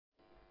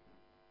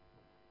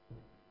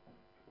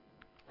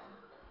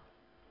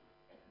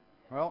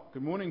Well,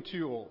 good morning to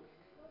you all.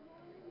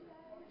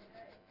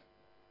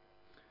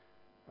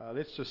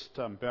 Let's just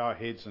bow our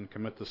heads and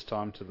commit this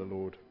time to the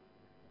Lord.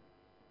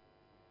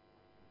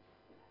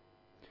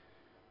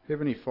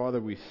 Heavenly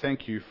Father, we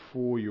thank you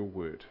for your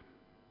word.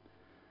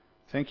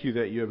 Thank you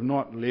that you have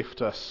not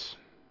left us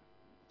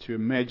to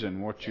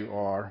imagine what you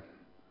are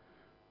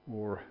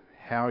or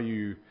how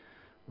you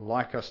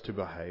like us to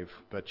behave,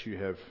 but you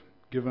have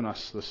given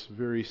us this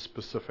very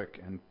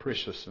specific and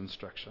precious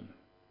instruction.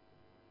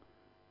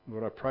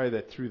 Lord, I pray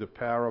that through the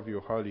power of your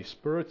Holy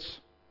Spirit,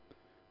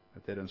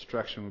 that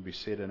instruction will be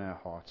set in our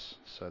hearts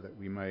so that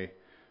we may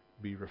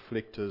be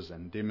reflectors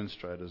and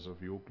demonstrators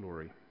of your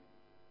glory.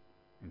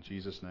 In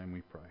Jesus' name we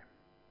pray.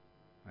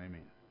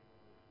 Amen.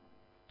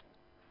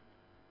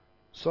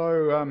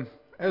 So,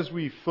 as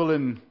we fill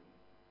in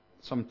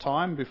some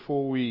time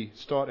before we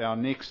start our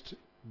next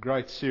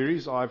great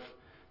series, I've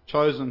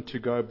chosen to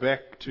go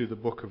back to the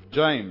book of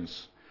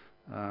James.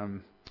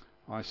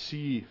 I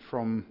see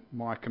from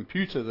my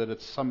computer that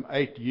it's some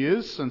 8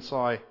 years since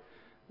I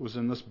was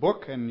in this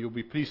book, and you'll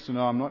be pleased to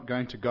know I'm not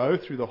going to go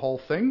through the whole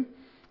thing.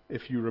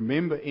 If you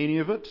remember any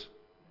of it,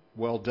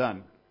 well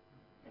done.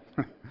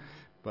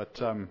 But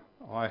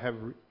I have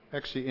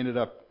actually ended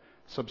up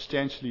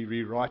substantially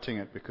rewriting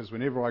it, because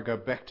whenever I go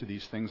back to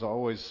these things, I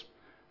always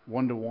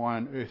wonder why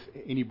on earth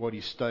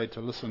anybody stayed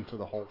to listen to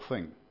the whole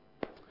thing.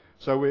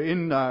 So we're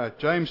in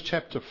James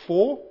chapter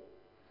 4.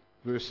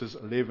 Verses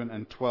 11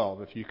 and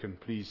 12, if you can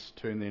please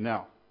turn there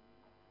now.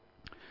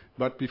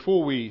 But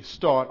before we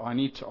start, I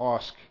need to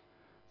ask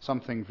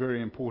something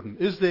very important.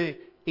 Is there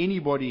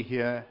anybody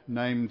here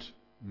named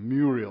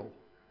Muriel?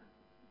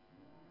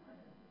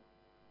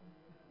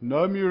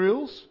 No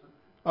Muriels?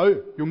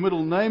 Oh, your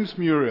middle name's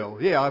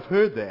Muriel. Yeah, I've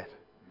heard that.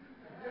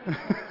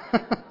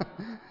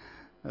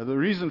 The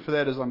reason for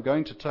that is I'm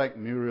going to take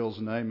Muriel's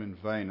name in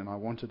vain, and I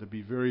want it to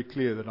be very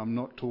clear that I'm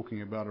not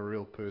talking about a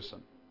real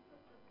person.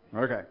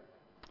 Okay.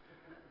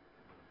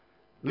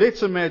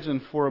 Let's imagine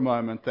for a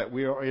moment that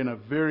we are in a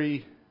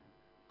very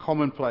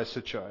commonplace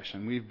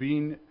situation. We've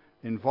been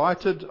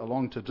invited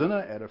along to dinner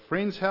at a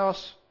friend's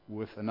house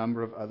with a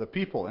number of other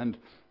people, and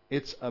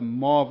it's a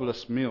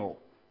marvelous meal,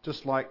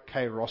 just like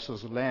Kay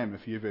Ross's lamb,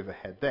 if you've ever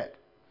had that.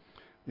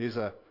 There's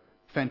a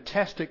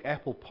fantastic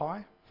apple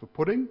pie for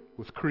pudding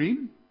with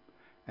cream,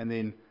 and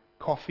then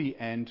coffee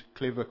and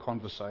clever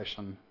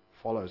conversation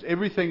follows.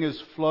 Everything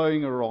is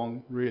flowing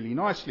along really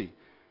nicely.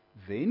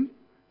 Then,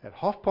 at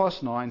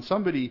 9:30,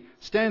 somebody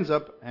stands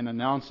up and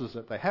announces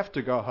that they have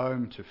to go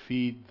home to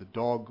feed the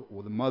dog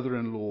or the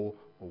mother-in-law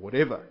or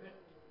whatever.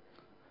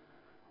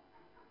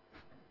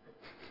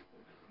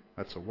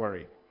 That's a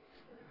worry.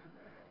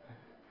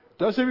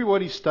 Does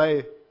everybody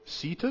stay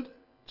seated,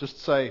 just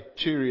say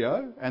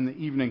cheerio, and the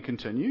evening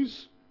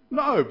continues?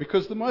 No,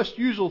 because the most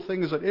usual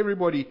thing is that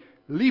everybody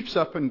leaps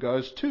up and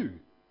goes too.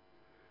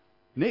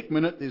 Next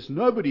minute, there's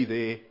nobody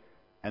there,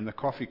 and the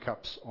coffee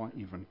cups aren't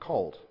even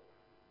cold.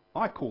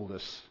 I call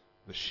this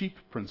the sheep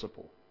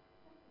principle.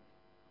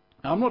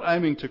 Now, I'm not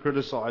aiming to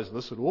criticize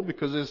this at all,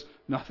 because there's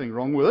nothing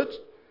wrong with it,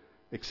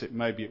 except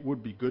maybe it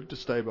would be good to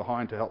stay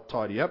behind to help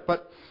tidy up.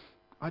 But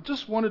I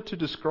just wanted to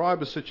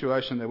describe a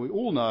situation that we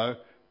all know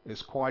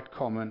is quite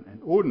common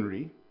and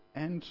ordinary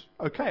and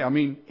okay. I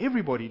mean,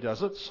 everybody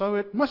does it, so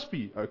it must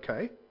be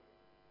okay,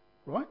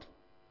 right?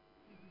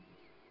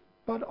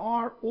 But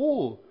are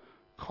all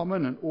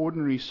common and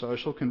ordinary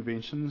social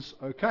conventions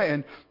okay?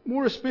 And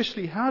more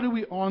especially, how do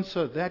we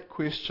answer that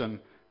question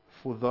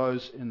for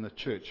those in the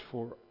church,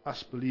 for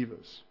us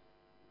believers?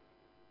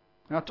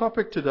 Our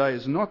topic today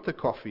is not the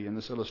coffee in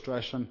this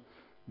illustration,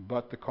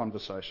 but the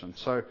conversation.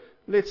 So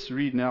let's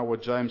read now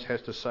what James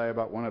has to say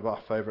about one of our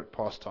favorite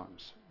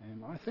pastimes.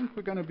 And I think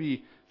we're going to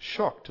be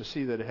shocked to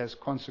see that it has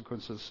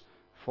consequences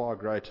far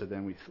greater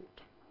than we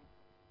thought.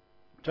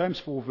 James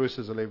 4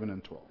 verses 11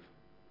 and 12.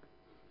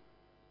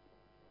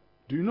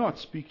 Do not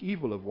speak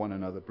evil of one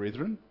another,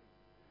 brethren.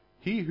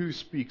 He who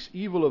speaks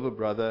evil of a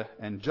brother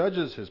and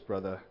judges his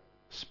brother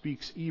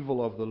speaks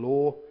evil of the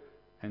law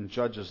and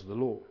judges the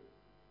law.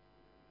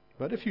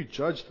 But if you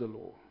judge the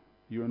law,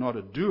 you are not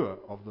a doer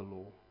of the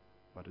law,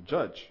 but a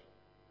judge.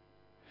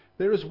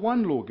 There is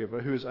one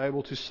lawgiver who is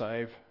able to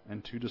save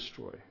and to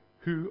destroy.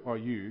 Who are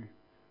you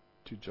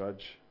to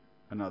judge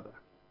another?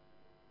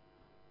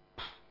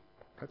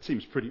 That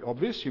seems pretty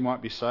obvious, you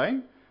might be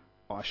saying.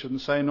 I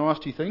shouldn't say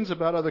nasty things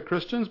about other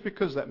Christians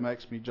because that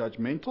makes me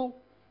judgmental.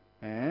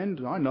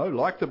 And I know,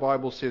 like the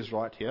Bible says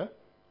right here,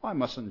 I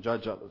mustn't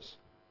judge others.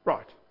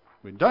 Right,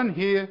 we're done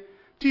here.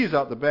 Tears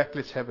out the back,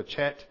 let's have a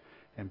chat.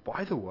 And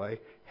by the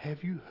way,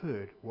 have you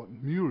heard what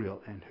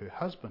Muriel and her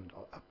husband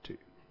are up to?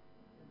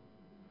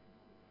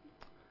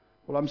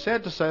 Well, I'm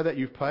sad to say that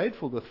you've paid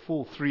for the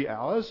full 3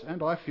 hours,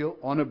 and I feel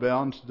honor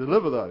bound to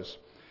deliver those.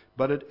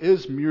 But it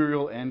is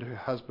Muriel and her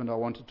husband I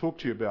want to talk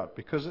to you about,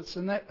 because it's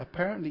in that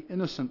apparently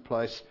innocent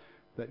place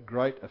that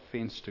great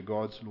offense to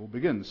God's law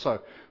begins.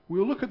 So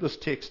we'll look at this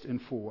text in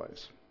 4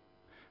 ways.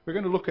 We're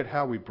going to look at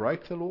how we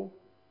break the law.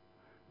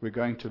 We're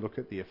going to look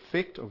at the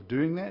effect of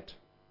doing that.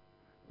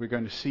 We're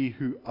going to see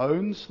who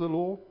owns the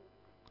law.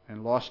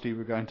 And lastly,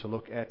 we're going to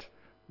look at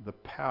the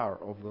power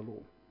of the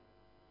law.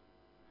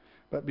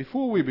 But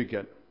before we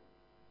begin,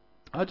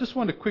 I just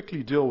want to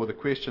quickly deal with a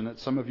question that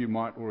some of you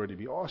might already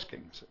be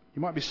asking. So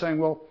you might be saying,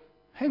 well,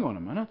 hang on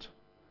a minute.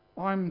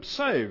 I'm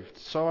saved,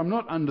 so I'm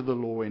not under the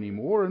law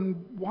anymore,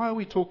 and why are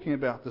we talking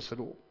about this at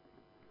all?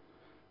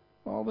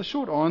 Well, the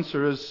short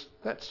answer is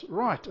that's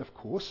right, of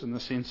course, in the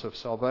sense of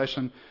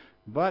salvation,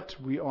 but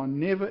we are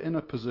never in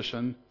a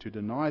position to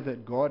deny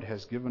that God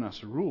has given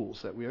us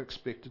rules that we are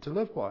expected to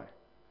live by.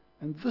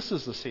 And this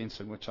is the sense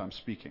in which I'm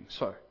speaking.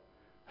 So,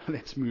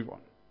 let's move on.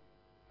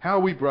 How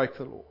we break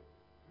the law.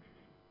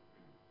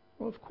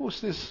 Well, of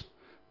course, there's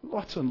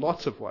lots and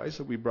lots of ways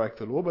that we break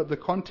the law, but the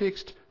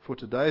context for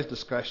today's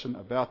discussion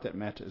about that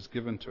matter is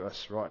given to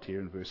us right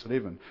here in verse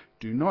 11.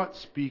 Do not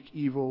speak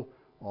evil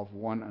of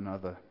one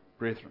another,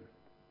 brethren.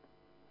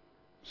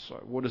 So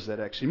what does that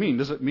actually mean?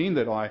 Does it mean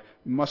that I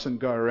mustn't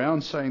go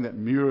around saying that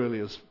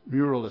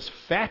Muriel is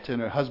fat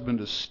and her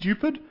husband is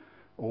stupid?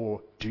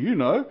 Or do you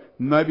know,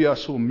 maybe I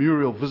saw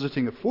Muriel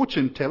visiting a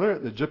fortune teller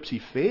at the Gypsy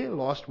Fair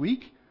last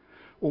week.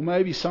 Or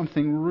maybe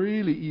something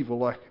really evil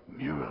like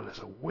Muriel is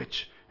a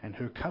witch and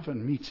her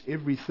coven meets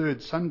every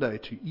third Sunday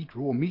to eat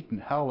raw meat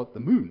and howl at the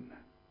moon.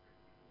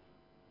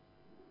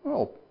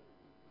 Well,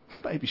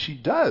 maybe she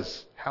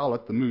does howl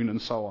at the moon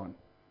and so on.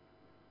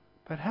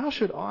 But how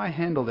should I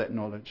handle that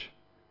knowledge?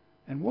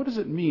 And what does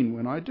it mean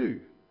when I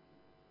do?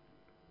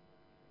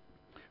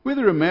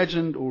 Whether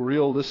imagined or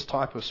real, this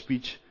type of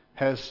speech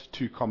has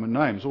two common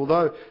names,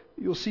 although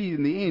you'll see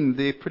in the end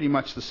they're pretty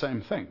much the same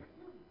thing.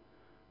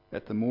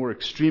 At the more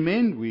extreme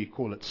end, we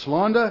call it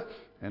slander,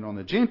 and on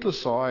the gentler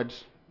side,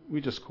 we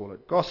just call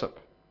it gossip.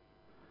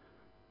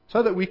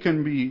 So that we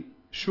can be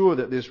sure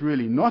that there's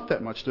really not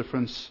that much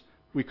difference,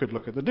 we could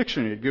look at the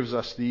dictionary. It gives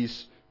us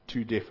these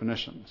two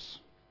definitions.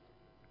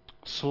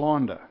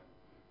 Slander.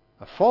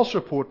 A false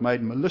report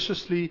made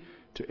maliciously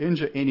to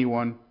injure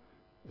anyone,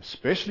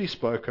 especially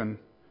spoken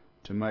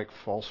to make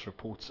false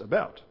reports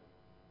about.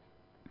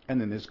 And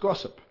then there's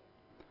gossip.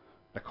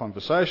 A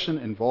conversation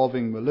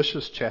involving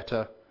malicious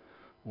chatter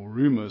or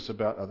rumors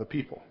about other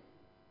people.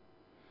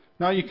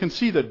 Now you can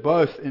see that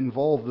both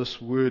involve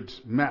this word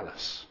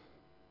malice.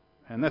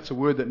 And that's a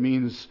word that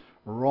means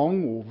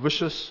wrong or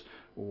vicious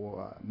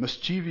or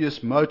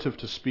mischievous motive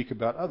to speak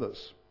about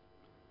others.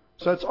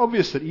 So it's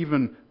obvious that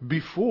even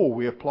before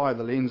we apply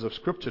the lens of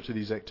Scripture to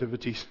these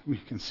activities, we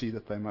can see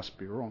that they must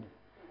be wrong.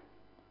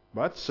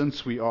 But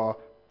since we are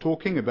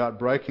talking about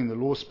breaking the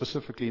law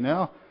specifically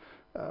now,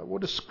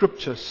 what does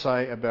Scripture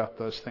say about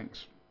those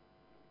things?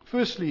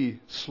 Firstly,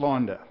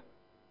 slander.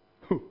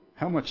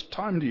 How much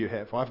time do you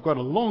have? I've got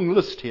a long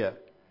list here,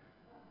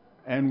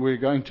 and we're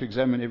going to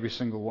examine every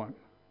single one.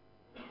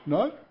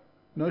 No?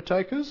 No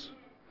takers?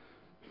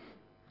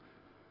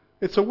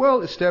 It's a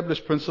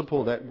well-established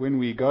principle that when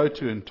we go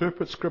to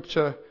interpret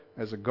Scripture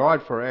as a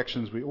guide for our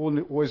actions, we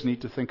always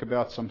need to think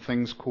about some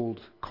things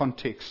called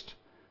context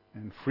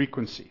and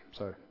frequency.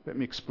 So let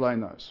me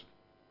explain those.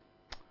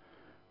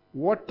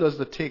 What does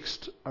the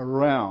text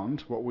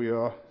around what we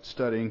are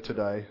studying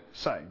today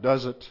say?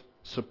 Does it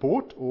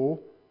support or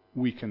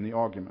weaken the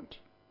argument?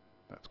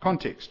 That's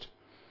context.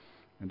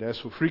 And as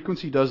for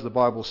frequency, does the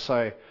Bible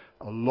say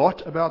a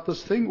lot about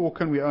this thing, or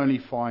can we only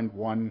find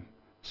one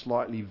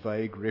slightly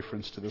vague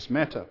reference to this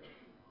matter?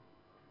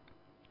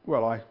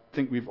 Well, I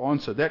think we've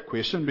answered that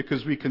question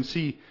because we can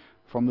see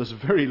from this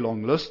very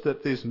long list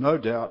that there's no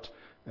doubt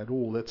at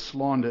all that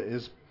slander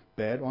is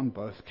bad on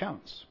both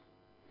counts.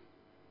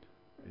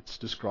 It's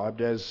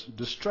described as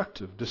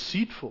destructive,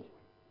 deceitful,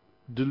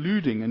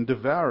 deluding and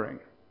devouring.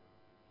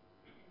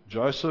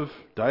 Joseph,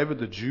 David,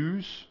 the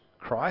Jews,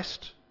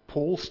 Christ,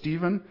 Paul,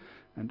 Stephen,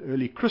 and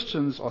early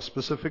Christians are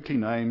specifically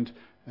named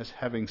as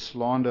having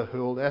slander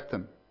hurled at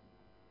them.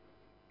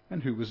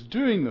 And who was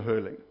doing the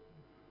hurling?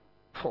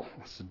 Oh,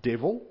 it's the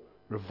devil,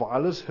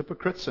 revilers,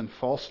 hypocrites, and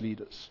false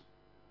leaders.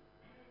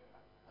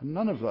 And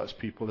none of those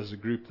people is a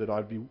group that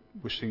I'd be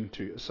wishing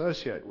to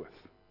associate with.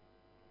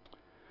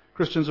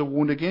 Christians are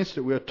warned against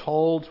it. We are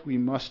told we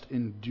must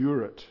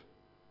endure it.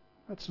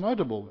 That's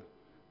notable.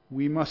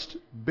 We must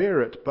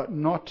bear it, but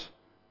not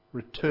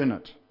return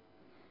it.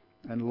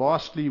 And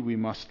lastly, we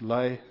must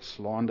lay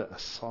slander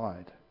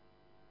aside.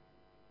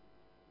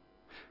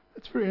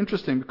 It's very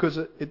interesting because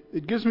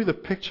it gives me the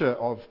picture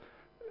of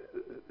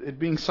it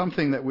being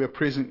something that we're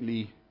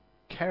presently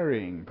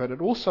carrying, but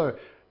it also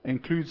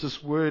includes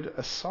this word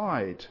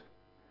aside.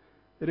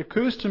 It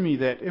occurs to me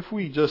that if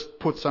we just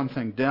put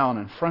something down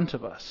in front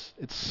of us,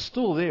 it's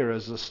still there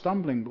as a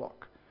stumbling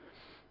block.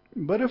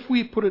 But if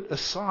we put it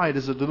aside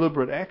as a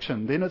deliberate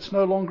action, then it's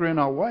no longer in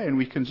our way and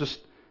we can just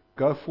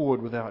go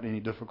forward without any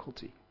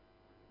difficulty.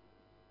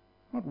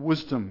 What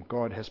wisdom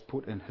God has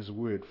put in His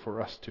Word for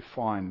us to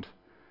find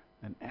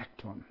and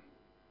act on.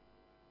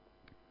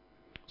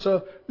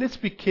 So let's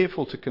be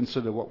careful to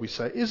consider what we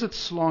say. Is it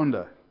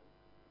slander?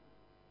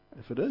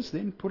 If it is,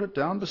 then put it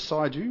down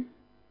beside you.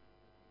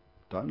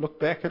 Don't look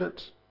back at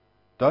it.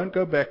 Don't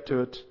go back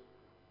to it.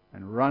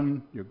 And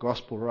run your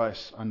gospel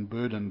race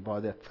unburdened by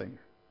that thing.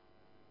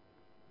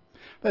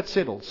 That's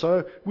settled.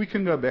 So we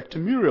can go back to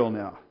Muriel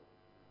now.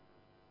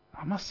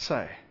 I must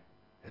say,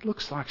 it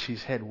looks like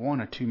she's had one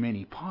or too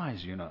many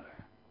pies, you know.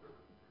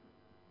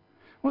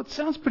 Well, it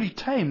sounds pretty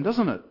tame,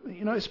 doesn't it?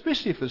 You know,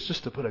 especially if it's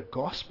just a bit of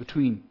goss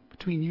between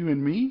you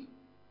and me.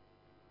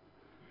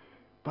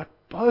 But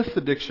both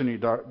the dictionary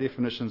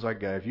definitions I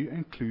gave you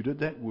included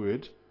that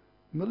word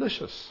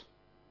malicious.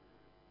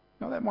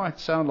 Now, that might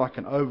sound like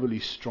an overly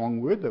strong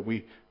word that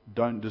we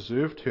don't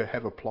deserve to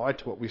have applied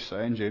to what we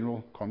say in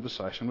general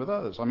conversation with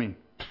others. I mean,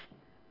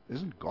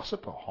 isn't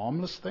gossip a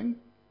harmless thing?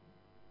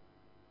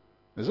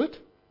 Is it?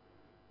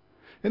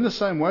 In the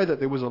same way that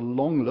there was a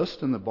long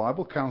list in the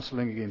Bible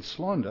counseling against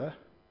slander,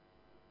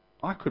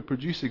 I could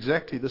produce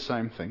exactly the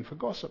same thing for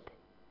gossip.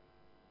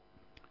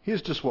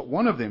 Here's just what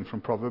one of them from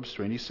Proverbs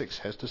 26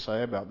 has to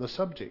say about the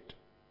subject.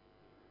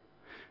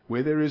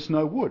 Where there is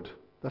no wood,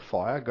 the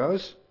fire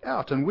goes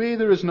out, and where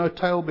there is no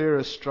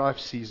talebearer, strife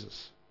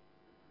ceases.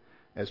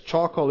 As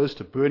charcoal is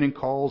to burning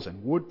coals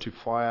and wood to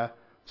fire,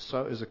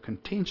 so is a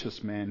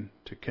contentious man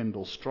to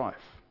kindle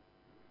strife.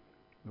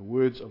 The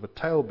words of a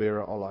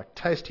talebearer are like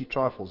tasty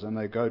trifles, and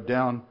they go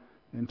down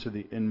into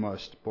the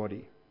inmost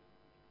body.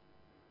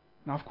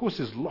 Now, of course,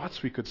 there's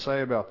lots we could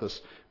say about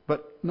this,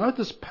 but note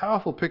this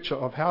powerful picture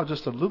of how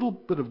just a little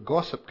bit of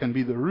gossip can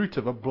be the root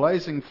of a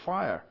blazing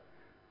fire,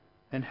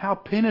 and how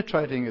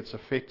penetrating its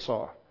effects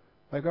are.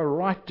 They go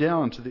right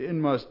down to the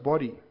inmost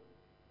body.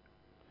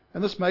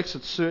 And this makes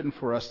it certain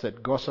for us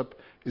that gossip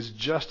is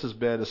just as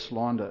bad as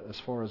slander as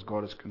far as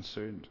God is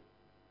concerned.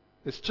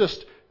 It's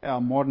just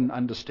our modern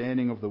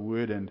understanding of the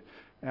word and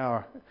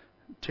our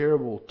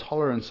terrible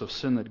tolerance of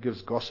sin that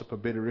gives gossip a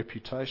better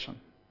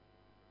reputation.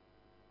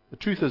 The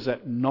truth is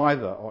that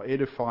neither are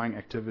edifying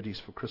activities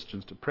for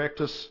Christians to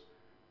practice,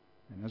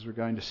 and as we're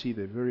going to see,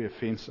 they're very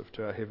offensive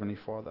to our Heavenly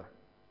Father.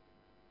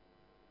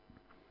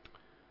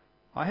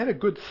 I had a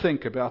good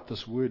think about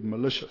this word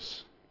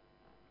malicious,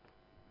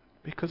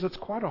 because it's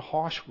quite a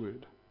harsh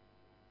word.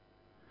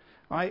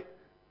 I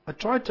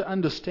tried to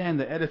understand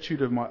the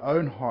attitude of my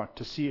own heart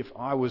to see if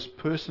I was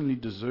personally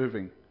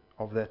deserving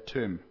of that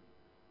term.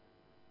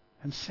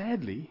 And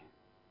sadly,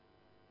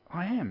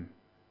 I am.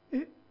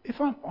 If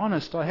I'm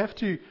honest, I have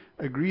to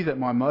agree that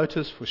my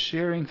motives for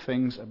sharing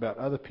things about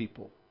other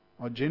people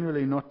are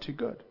generally not too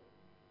good.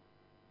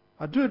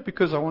 I do it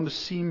because I want to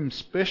seem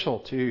special,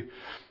 to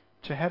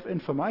have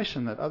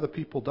information that other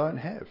people don't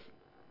have.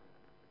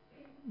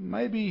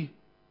 Maybe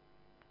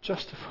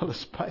just to fill a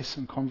space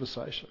in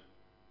conversation.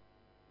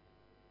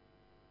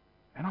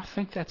 And I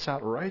think that's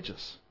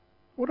outrageous.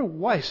 What a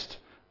waste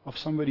of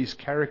somebody's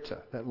character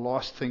that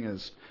last thing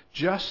is,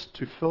 just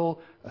to fill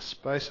a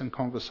space in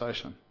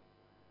conversation.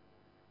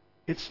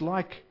 It's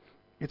like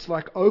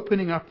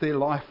opening up their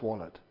life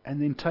wallet and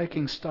then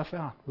taking stuff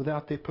out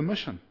without their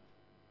permission.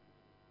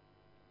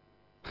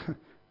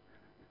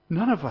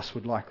 None of us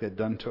would like that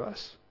done to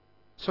us.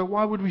 So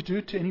why would we do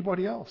it to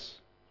anybody else?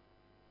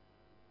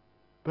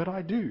 But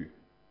I do.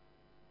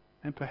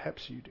 And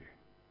perhaps you do.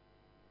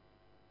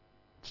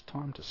 It's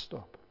time to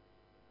stop.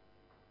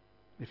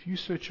 If you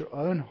search your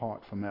own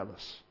heart for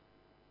malice,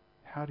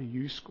 how do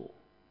you score?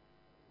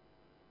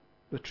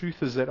 The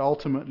truth is that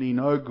ultimately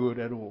no good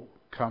at all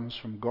comes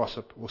from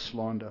gossip or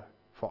slander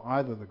for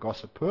either the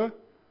gossiper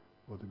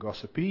or the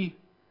gossipee,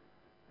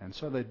 and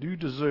so they do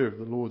deserve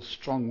the Lord's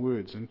strong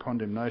words in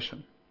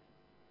condemnation.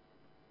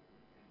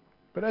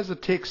 But as the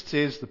text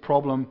says, the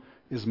problem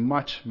is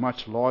much,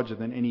 much larger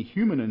than any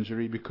human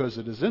injury, because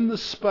it is in the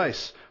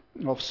space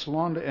of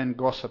slander and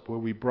gossip where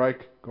we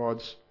break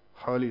God's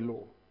holy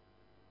law.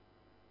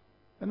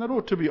 And that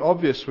ought to be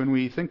obvious when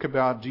we think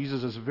about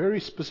Jesus' very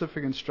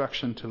specific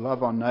instruction to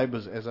love our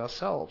neighbors as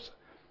ourselves.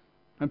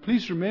 And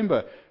please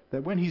remember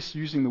that when he's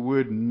using the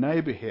word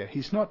neighbor here,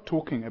 he's not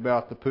talking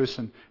about the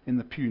person in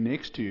the pew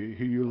next to you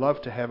who you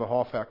love to have a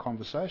half-hour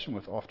conversation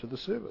with after the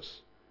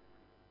service.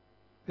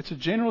 It's a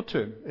general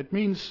term. It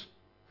means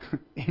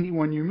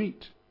anyone you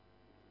meet.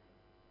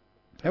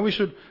 And we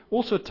should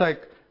also take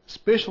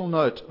special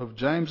note of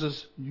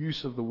James's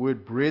use of the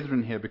word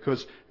brethren here,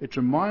 because it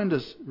reminds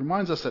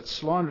us that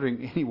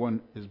slandering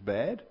anyone is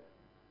bad,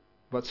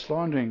 but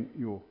slandering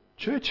your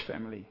church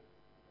family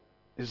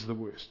is the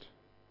worst.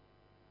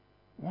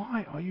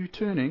 Why are you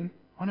turning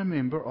on a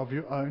member of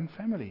your own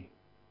family?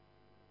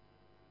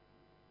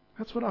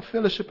 That's what our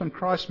fellowship in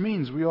Christ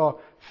means. We are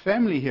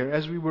family here,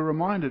 as we were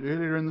reminded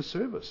earlier in the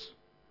service.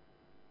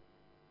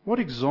 What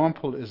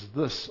example is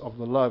this of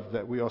the love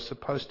that we are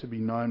supposed to be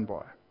known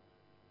by?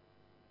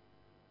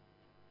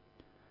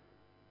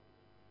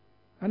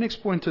 Our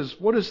next point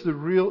is, what is the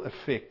real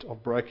effect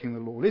of breaking the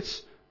law?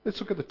 Let's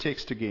look at the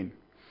text again.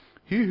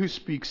 He who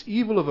speaks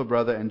evil of a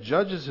brother and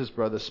judges his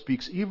brother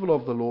speaks evil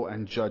of the law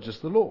and judges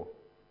the law.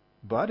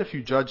 But if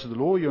you judge the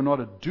law, you're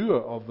not a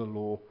doer of the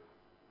law,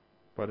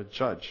 but a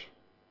judge.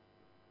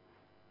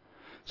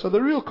 So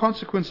the real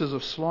consequences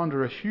of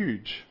slander are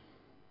huge,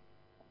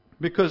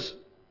 because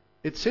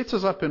it sets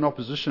us up in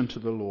opposition to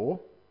the law,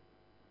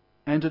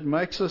 and it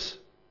makes us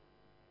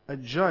a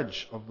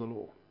judge of the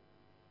law.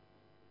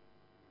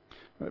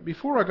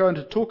 Before I go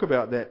into talk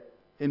about that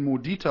in more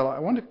detail, I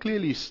want to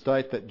clearly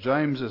state that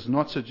James is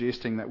not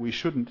suggesting that we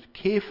shouldn't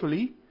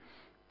carefully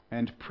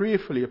and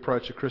prayerfully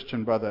approach a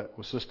Christian brother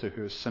or sister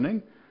who is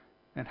sinning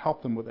and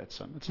help them with that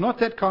sin. It's not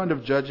that kind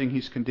of judging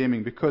he's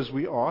condemning, because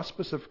we are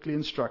specifically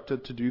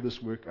instructed to do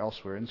this work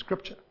elsewhere in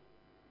Scripture.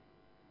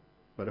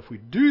 But if we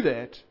do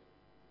that,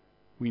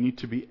 we need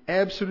to be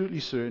absolutely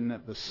certain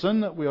that the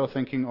sin that we are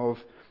thinking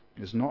of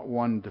is not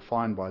one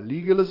defined by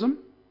legalism,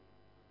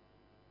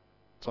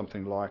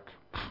 something like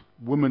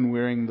women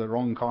wearing the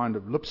wrong kind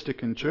of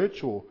lipstick in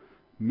church or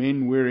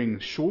men wearing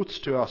shorts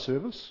to our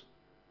service.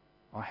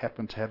 I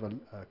happen to have a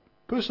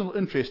personal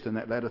interest in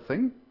that latter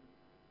thing.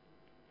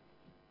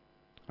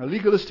 A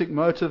legalistic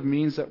motive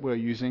means that we're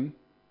using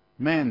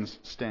man's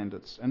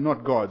standards and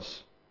not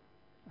God's.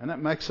 And that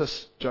makes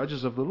us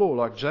judges of the law,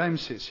 like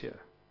James says here.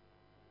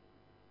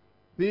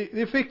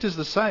 The effect is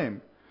the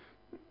same.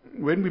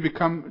 When we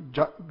become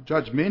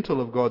judgmental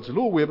of God's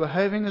law, we're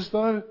behaving as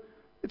though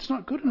it's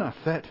not good enough,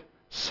 that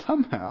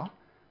somehow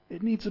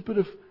it needs a bit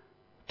of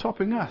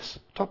topping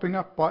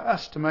up by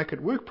us to make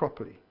it work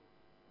properly.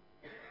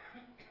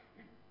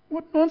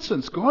 What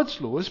nonsense!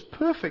 God's law is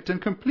perfect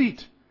and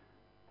complete,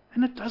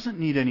 and it doesn't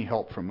need any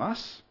help from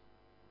us.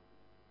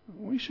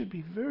 We should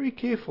be very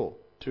careful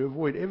to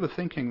avoid ever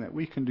thinking that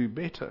we can do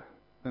better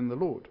than the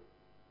Lord.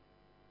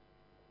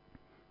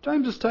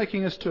 James is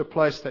taking us to a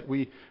place that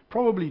we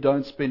probably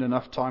don't spend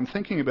enough time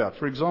thinking about.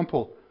 For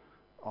example,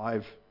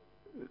 I've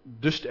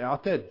dished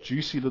out that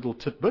juicy little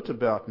tidbit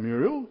about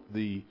Muriel.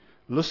 The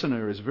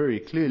listener is very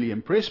clearly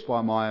impressed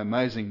by my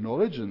amazing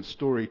knowledge and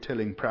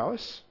storytelling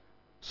prowess.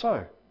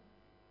 So,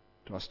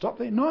 do I stop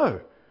there? No.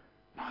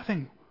 I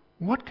think,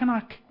 what can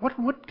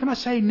I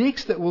say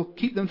next that will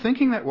keep them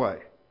thinking that way?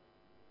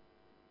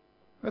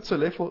 That's a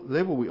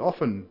level we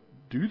often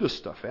do this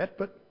stuff at,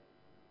 but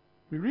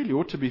we really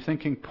ought to be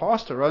thinking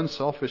past our own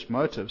selfish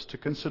motives to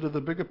consider the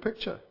bigger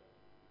picture.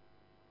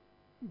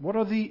 What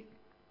are the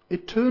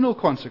eternal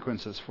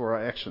consequences for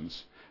our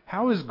actions?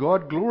 How is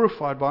God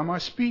glorified by my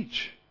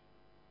speech?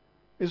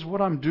 Is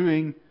what I'm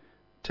doing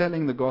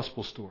telling the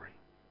gospel story?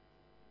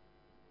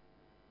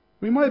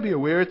 We may be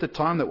aware at the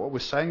time that what we're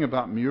saying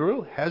about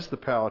Muriel has the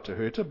power to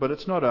hurt her, but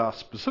it's not our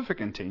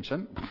specific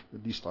intention,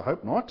 at least I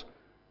hope not.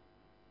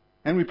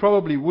 And we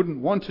probably wouldn't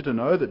want her to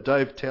know that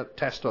Dave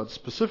Tastod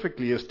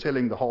specifically is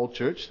telling the whole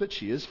church that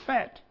she is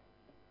fat.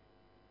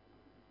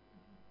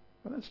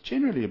 But that's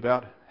generally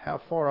about how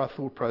far our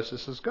thought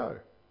processes go.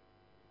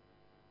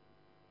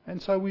 And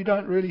so we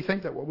don't really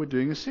think that what we're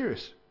doing is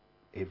serious.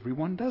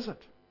 Everyone does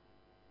it.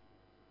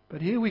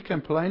 But here we can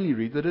plainly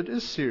read that it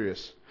is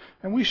serious.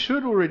 And we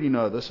should already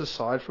know this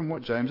aside from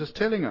what James is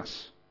telling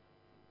us.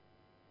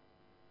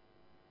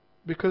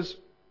 Because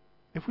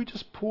if we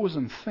just pause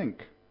and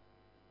think,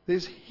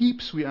 there's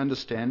heaps we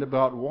understand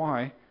about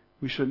why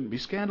we shouldn't be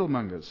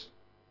scandalmongers.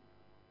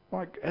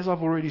 Like, as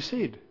I've already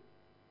said,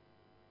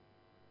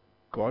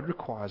 God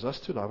requires us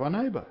to love our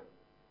neighbour.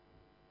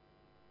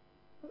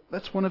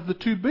 That's one of the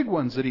two big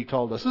ones that he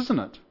told us, isn't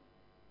it?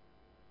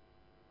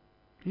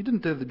 He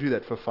didn't do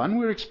that for fun.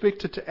 We're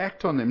expected to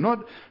act on them,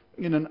 not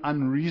in an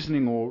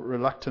unreasoning or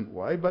reluctant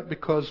way, but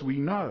because we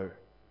know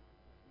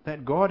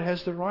that God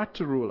has the right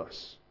to rule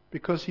us,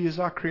 because he is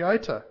our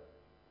creator.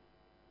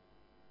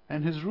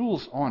 And his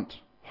rules aren't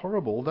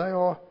horrible. They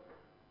are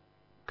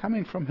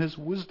coming from his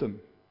wisdom.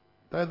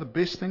 They're the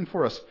best thing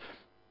for us.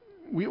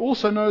 We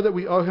also know that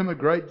we owe him a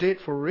great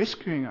debt for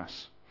rescuing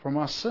us from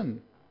our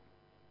sin.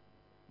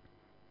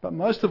 But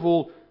most of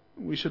all,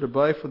 we should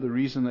obey for the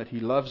reason that he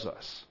loves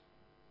us,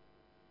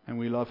 and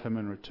we love him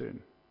in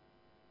return.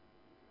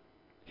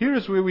 Here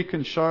is where we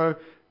can show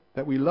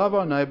that we love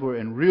our neighbour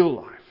in real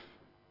life,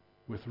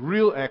 with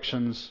real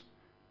actions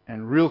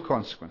and real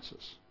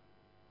consequences.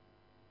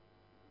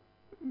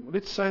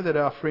 Let's say that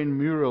our friend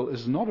Muriel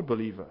is not a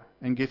believer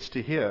and gets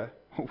to hear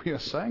what we are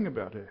saying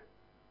about her,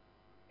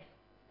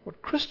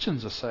 what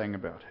Christians are saying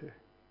about her.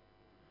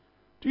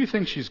 Do you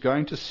think she's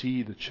going to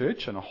see the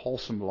church in a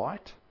wholesome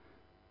light?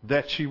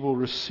 That she will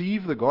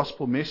receive the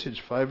gospel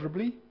message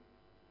favourably?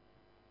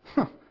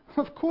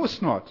 Of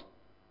course not.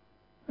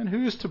 And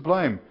who is to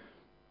blame?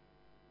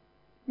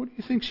 What do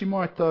you think she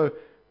might, though,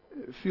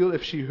 feel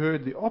if she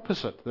heard the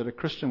opposite, that a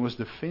Christian was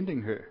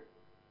defending her?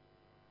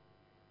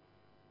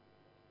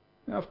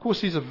 Now, of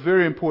course, these are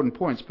very important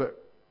points,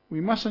 but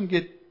we mustn't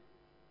get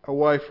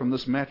away from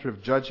this matter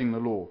of judging the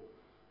law.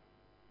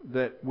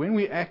 That when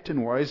we act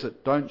in ways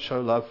that don't show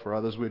love for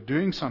others, we're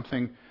doing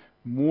something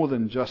more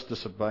than just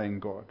disobeying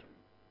God.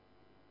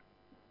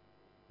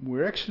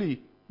 We're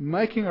actually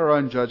making our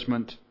own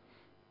judgment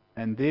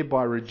and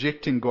thereby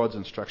rejecting God's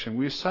instruction.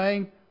 We're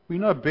saying we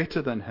know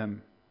better than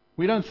him.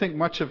 We don't think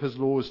much of his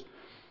laws,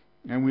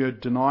 and we are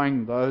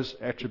denying those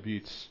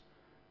attributes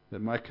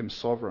that make him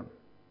sovereign.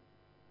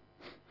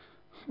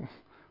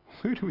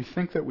 Who do we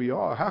think that we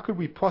are? How could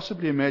we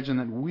possibly imagine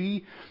that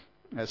we,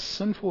 as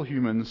sinful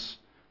humans,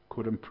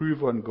 could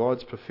improve on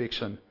God's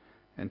perfection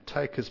and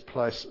take his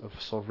place of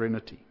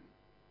sovereignty?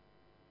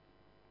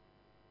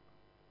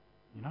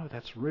 You know,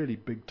 that's really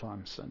big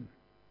time sin.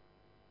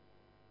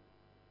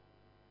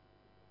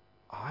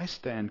 I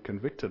stand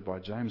convicted by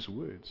James'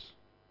 words.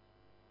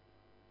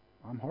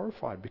 I'm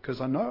horrified because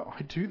I know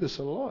I do this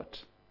a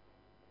lot.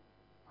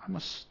 I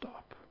must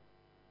stop.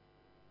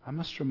 I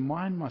must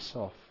remind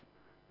myself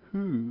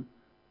who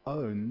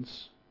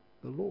owns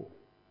the law.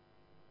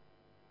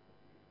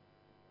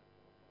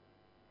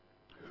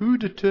 Who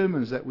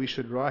determines that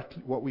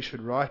what we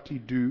should rightly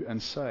do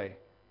and say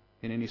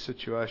in any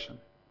situation?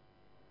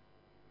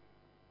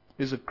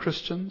 Is it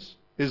Christians?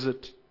 Is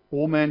it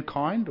all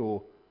mankind,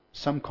 or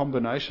some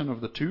combination of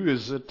the two?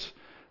 Is it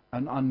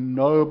an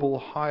unknowable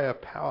higher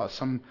power,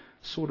 some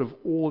sort of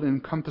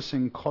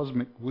all-encompassing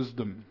cosmic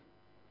wisdom?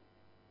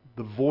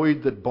 The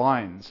void that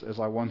binds, as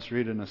I once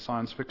read in a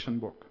science fiction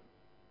book.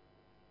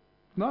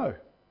 No.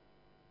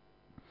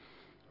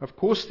 Of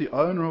course, the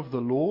owner of the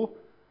law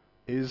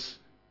is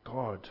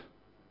God.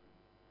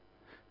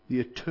 The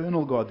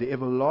eternal God, the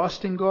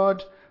everlasting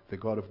God, the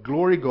God of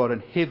glory, God in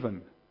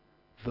heaven,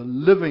 the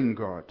living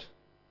God,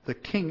 the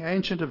King,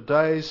 Ancient of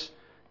Days,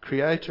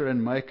 Creator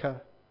and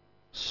Maker,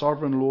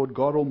 Sovereign Lord,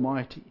 God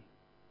Almighty,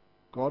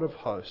 God of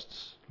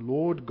hosts,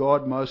 Lord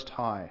God Most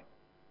High,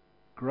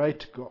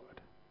 great God.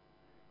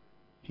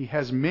 He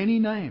has many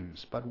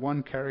names, but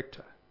one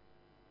character.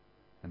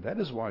 And that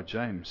is why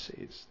James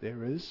says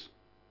there is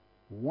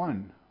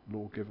one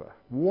lawgiver.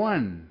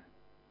 One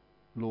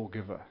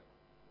lawgiver.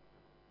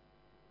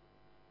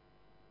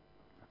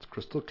 That's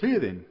crystal clear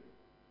then.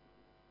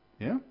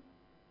 Yeah?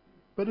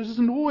 But it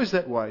isn't always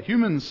that way.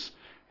 Humans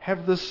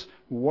have this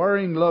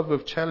worrying love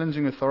of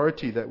challenging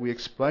authority that we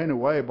explain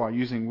away by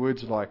using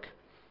words like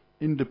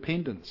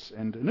independence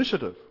and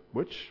initiative,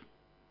 which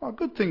are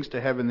good things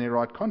to have in their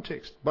right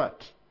context,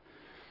 but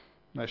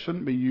they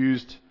shouldn't be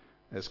used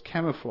as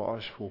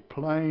camouflage for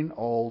plain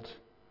old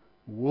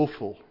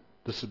willful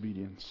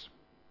disobedience.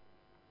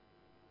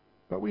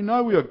 But we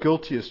know we are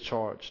guilty as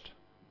charged.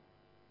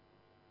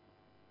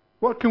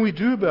 What can we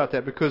do about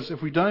that? Because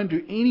if we don't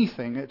do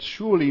anything, it's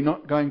surely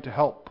not going to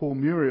help poor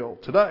Muriel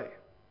today.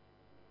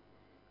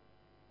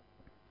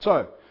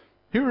 So,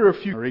 here are a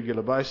few on a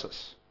regular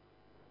basis.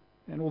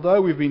 And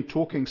although we've been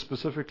talking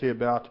specifically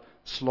about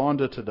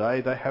slander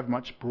today, they have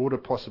much broader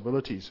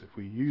possibilities. If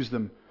we use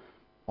them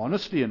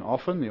honestly and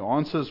often, the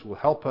answers will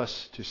help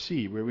us to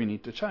see where we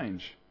need to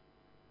change.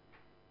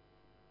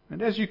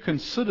 And as you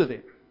consider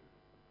them,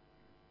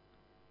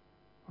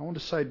 I want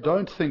to say,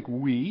 don't think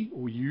we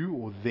or you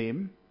or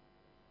them.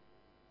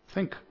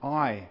 Think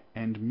I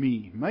and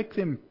me. Make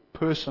them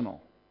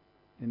personal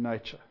in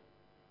nature.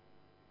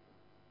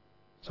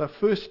 So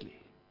firstly,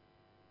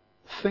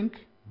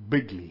 think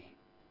bigly.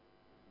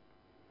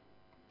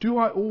 Do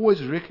I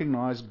always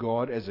recognize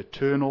God as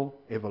eternal,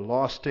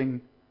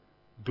 everlasting,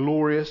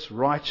 glorious,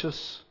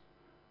 righteous,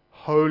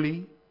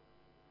 holy,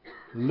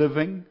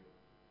 living,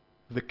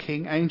 the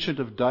King, Ancient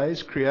of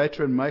Days,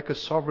 Creator and Maker,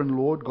 Sovereign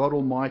Lord, God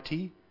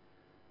Almighty,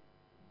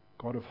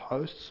 God of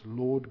hosts,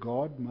 Lord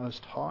God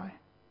Most High?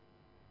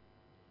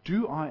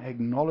 Do I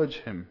acknowledge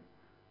Him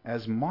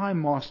as my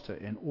Master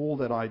in all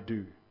that I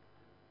do?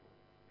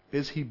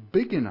 Is He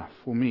big enough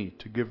for me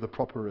to give the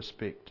proper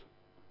respect?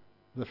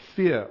 The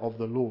fear of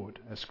the Lord,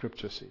 as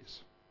Scripture says.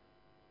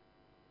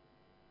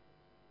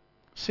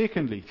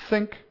 Secondly,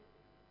 think,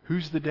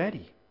 who's the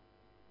daddy?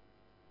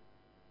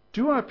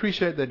 Do I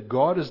appreciate that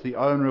God, as the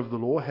owner of the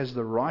law, has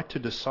the right to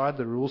decide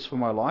the rules for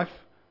my life,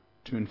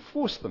 to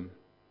enforce them,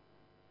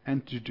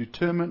 and to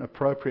determine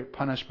appropriate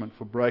punishment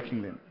for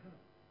breaking them?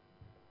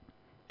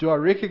 Do I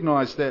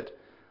recognize that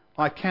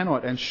I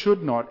cannot and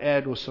should not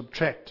add or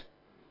subtract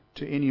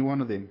to any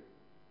one of them?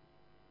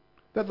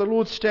 That the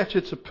Lord's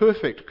statutes are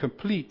perfect,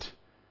 complete,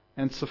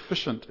 and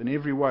sufficient in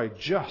every way,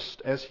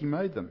 just as He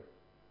made them.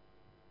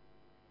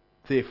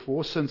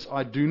 Therefore, since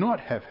I do not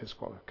have His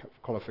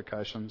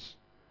qualifications,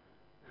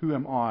 who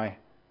am I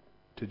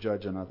to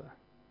judge another?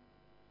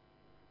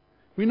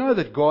 We know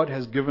that God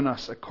has given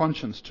us a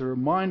conscience to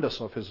remind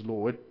us of His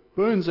law. It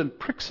burns and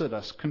pricks at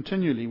us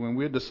continually when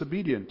we're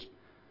disobedient.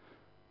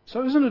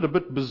 So isn't it a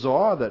bit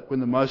bizarre that when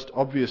the most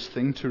obvious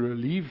thing to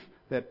relieve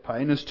that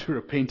pain is to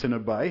repent and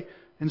obey,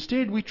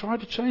 instead we try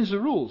to change the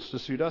rules to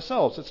suit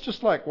ourselves? It's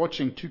just like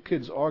watching two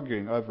kids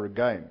arguing over a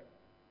game.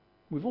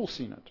 We've all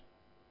seen it.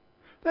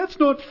 That's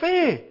not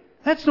fair.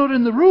 That's not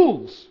in the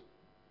rules.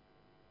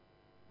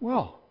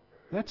 Well,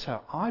 that's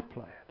how I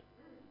play it.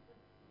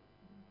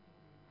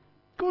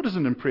 God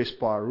isn't impressed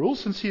by our rules,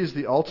 since He is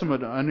the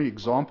ultimate and only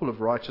example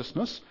of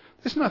righteousness.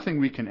 There's nothing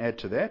we can add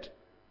to that,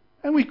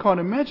 and we can't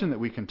imagine that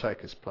we can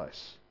take His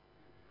place.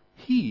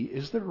 He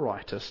is the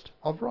rightest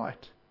of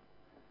right.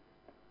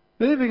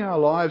 Living our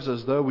lives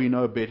as though we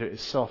know better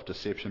is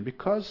self-deception,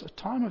 because a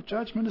time of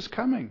judgment is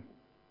coming,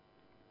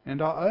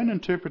 and our own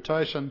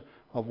interpretation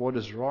of what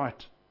is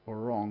right or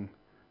wrong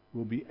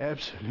will be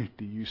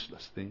absolutely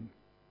useless then.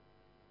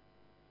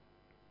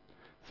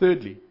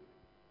 Thirdly,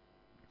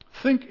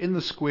 think in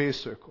the square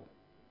circle.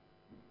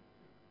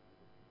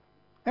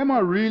 Am I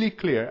really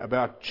clear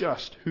about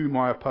just who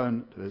my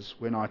opponent is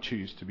when I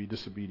choose to be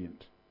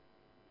disobedient?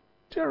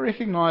 Do I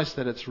recognize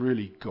that it's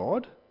really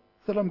God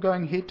that I'm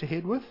going head to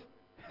head with?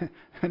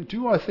 And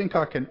do I think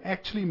I can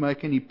actually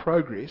make any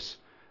progress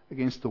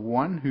against the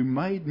one who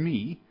made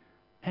me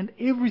and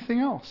everything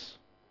else?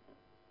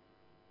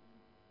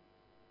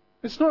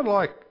 It's not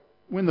like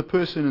when the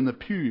person in the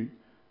pew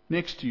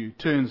next to you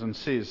turns and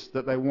says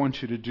that they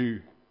want you to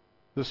do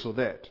this or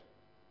that?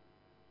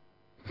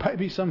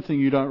 Maybe something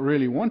you don't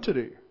really want to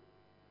do.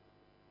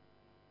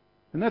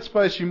 In that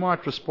space you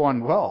might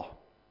respond, well,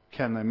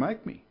 can they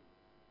make me?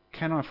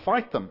 Can I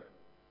fight them?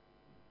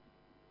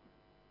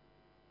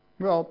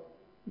 Well,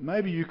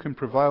 maybe you can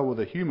prevail with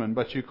a human,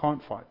 but you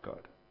can't fight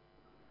God.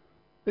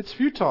 It's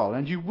futile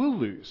and you will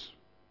lose.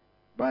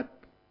 But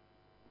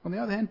on the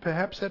other hand,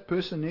 perhaps that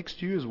person next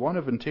to you is one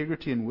of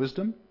integrity and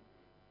wisdom,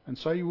 and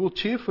so you will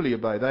cheerfully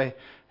obey. They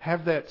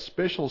have that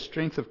special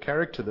strength of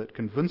character that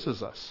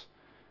convinces us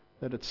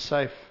that it's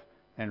safe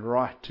and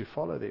right to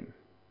follow them.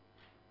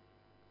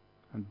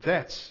 And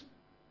that's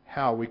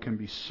how we can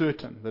be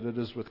certain that it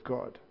is with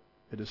God.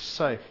 It is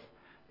safe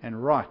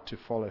and right to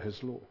follow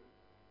His law.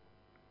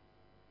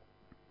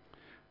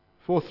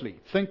 Fourthly,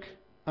 think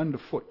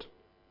underfoot.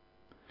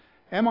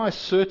 Am I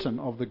certain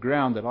of the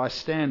ground that I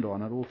stand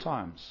on at all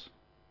times?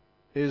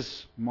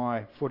 Is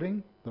my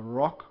footing the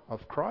rock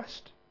of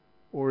Christ,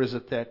 or is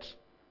it that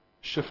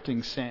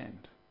shifting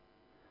sand?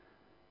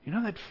 You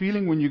know that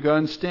feeling when you go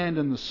and stand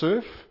in the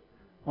surf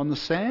on the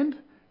sand,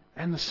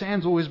 and the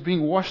sand's always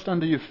being washed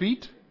under your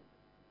feet?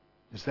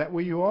 Is that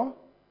where you are?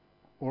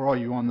 Or are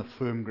you on the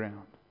firm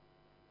ground?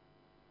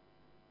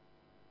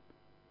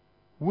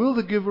 Will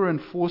the giver and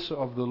enforcer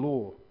of the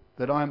law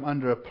that I am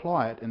under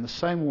apply it in the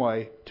same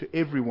way to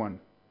everyone?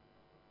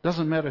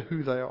 Doesn't matter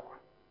who they are.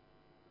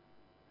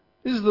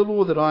 Is the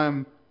law that I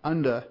am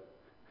under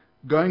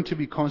going to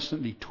be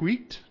constantly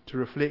tweaked to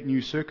reflect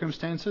new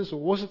circumstances, or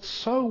was it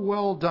so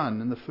well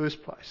done in the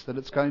first place that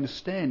it's going to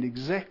stand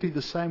exactly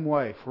the same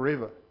way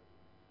forever?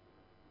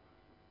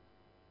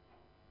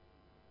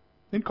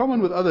 In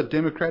common with other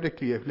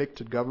democratically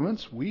elected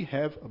governments, we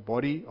have a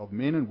body of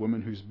men and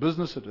women whose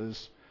business it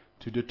is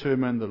to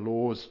determine the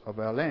laws of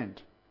our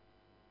land.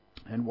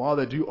 And while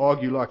they do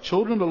argue like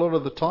children a lot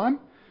of the time,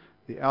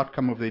 the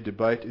outcome of their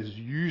debate is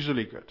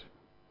usually good.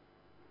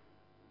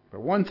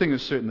 But one thing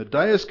is certain, the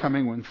day is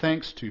coming when,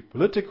 thanks to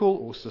political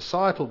or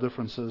societal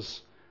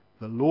differences,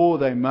 the law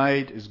they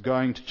made is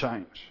going to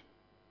change.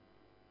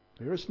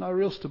 There is no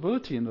real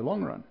stability in the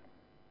long run.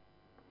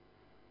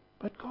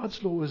 But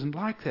God's law isn't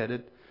like that.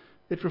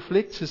 It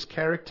reflects His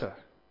character.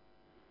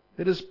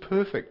 It is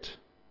perfect.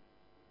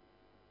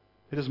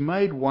 It is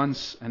made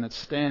once and it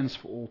stands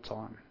for all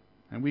time.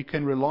 And we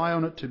can rely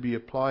on it to be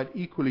applied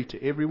equally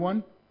to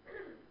everyone,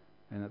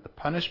 and that the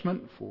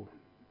punishment for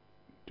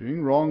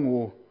doing wrong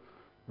or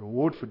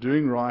reward for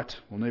doing right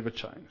will never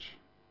change.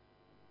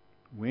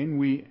 When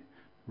we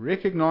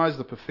recognize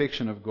the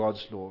perfection of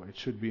God's law, it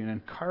should be an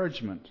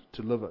encouragement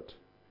to live it.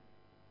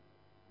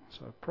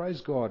 So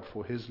praise God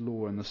for His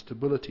law and the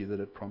stability that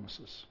it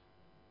promises.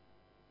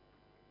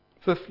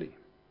 Fifthly,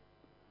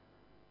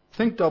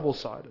 think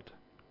double-sided.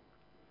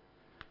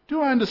 Do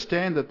I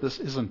understand that this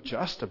isn't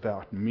just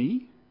about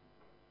me?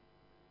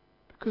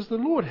 Because the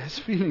Lord has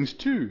feelings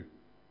too.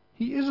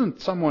 He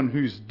isn't someone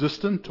who's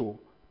distant or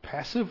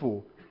passive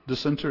or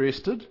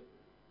disinterested.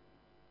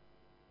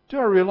 Do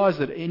I realize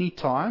that any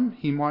time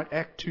He might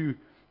act to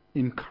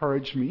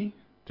encourage me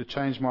to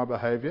change my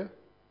behavior?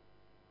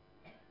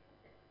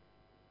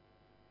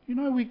 You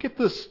know, we get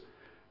this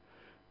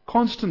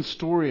constant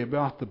story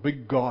about the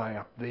big guy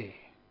up there.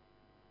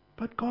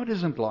 But God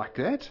isn't like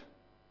that.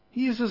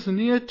 He is as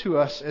near to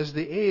us as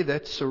the air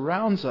that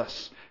surrounds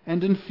us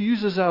and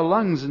infuses our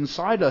lungs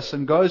inside us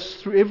and goes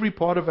through every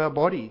part of our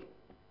body.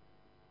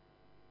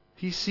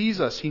 He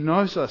sees us, He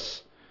knows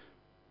us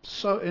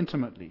so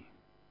intimately.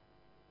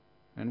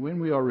 And when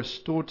we are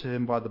restored to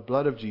Him by the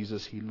blood of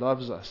Jesus, He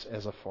loves us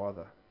as a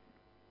father.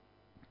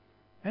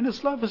 And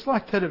His love is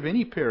like that of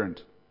any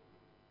parent.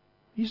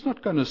 He's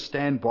not going to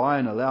stand by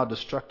and allow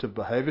destructive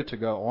behavior to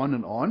go on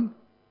and on.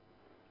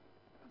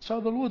 So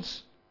the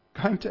Lord's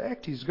going to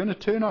act. He's going to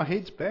turn our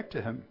heads back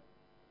to Him.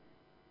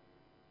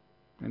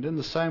 And in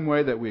the same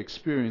way that we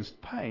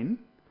experienced pain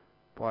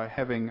by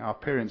having our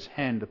parents'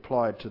 hand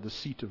applied to the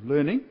seat of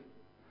learning,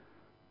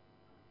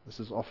 this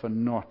is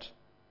often not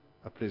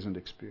a pleasant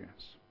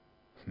experience.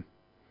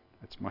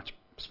 It's much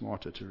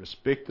smarter to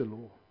respect the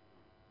law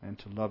and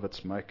to love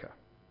its maker.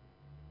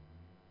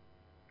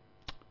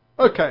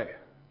 Okay,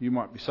 you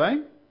might be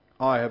saying,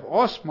 I have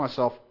asked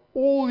myself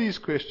all these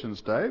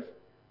questions, Dave,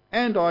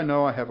 and I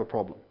know I have a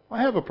problem.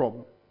 I have a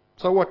problem.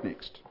 So what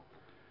next?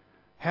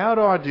 How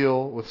do I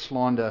deal with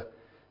slander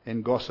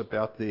and gossip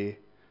out there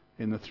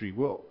in the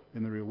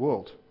real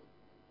world?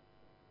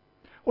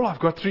 Well, I've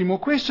got 3 more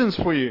questions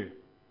for you.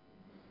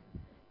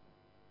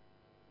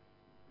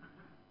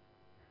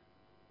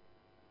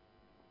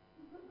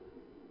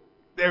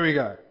 There we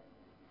go.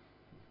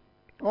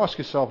 Ask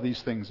yourself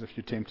these things if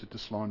you're tempted to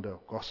slander or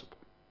gossip.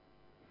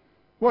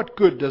 What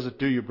good does it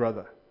do your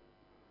brother?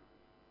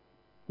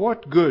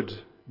 What good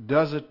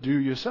does it do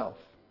yourself?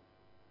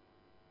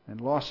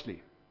 And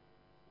lastly,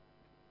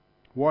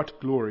 what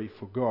glory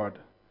for God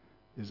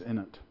is in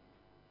it?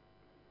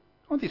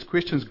 Aren't these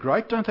questions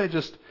great? Don't they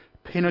just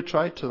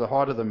penetrate to the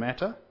heart of the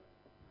matter?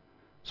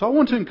 So I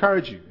want to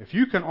encourage you, if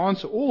you can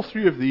answer all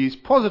 3 of these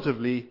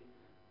positively,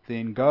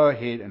 then go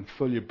ahead and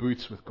fill your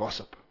boots with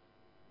gossip.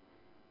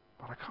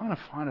 But I kind of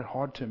find it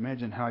hard to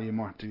imagine how you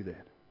might do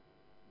that.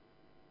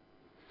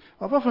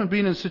 I've often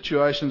been in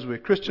situations where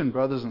Christian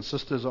brothers and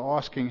sisters are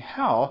asking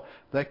how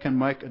they can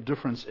make a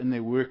difference in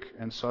their work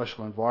and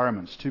social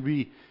environments, to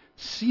be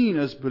seen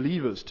as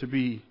believers, to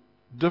be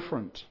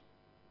different.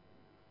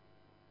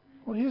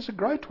 Well, here's a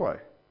great way.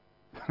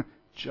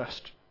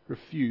 Just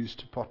refuse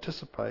to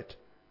participate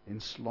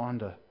in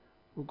slander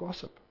or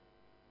gossip.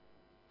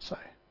 Say,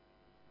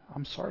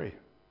 I'm sorry,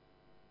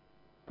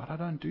 but I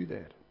don't do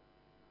that.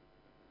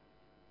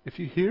 If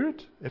you hear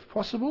it, if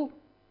possible,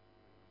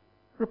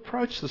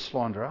 reproach the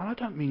slanderer. I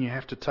don't mean you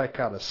have to take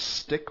out a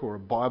stick or a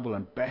Bible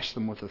and bash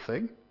them with a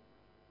thing.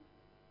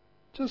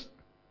 Just,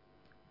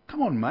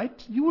 come on,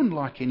 mate. You wouldn't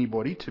like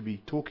anybody to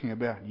be talking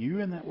about you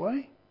in that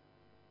way.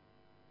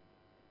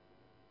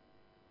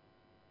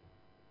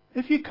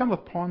 If you come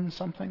upon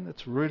something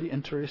that's really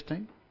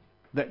interesting,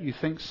 that you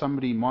think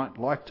somebody might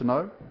like to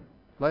know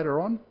later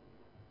on,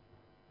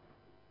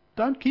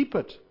 don't keep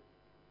it.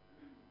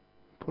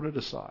 Put it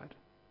aside.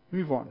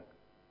 Move on.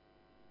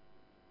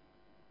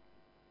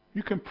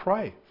 You can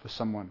pray for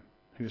someone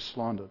who is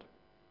slandered.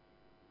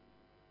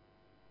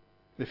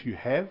 If you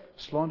have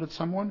slandered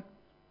someone,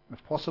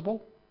 if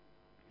possible,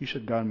 you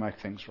should go and make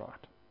things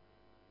right.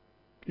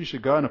 You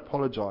should go and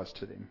apologize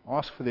to them.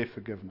 Ask for their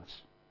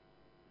forgiveness.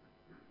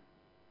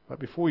 But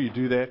before you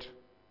do that,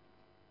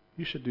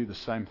 you should do the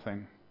same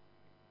thing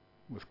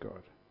with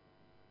God.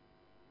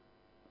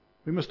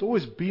 We must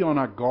always be on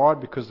our guard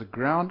because the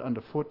ground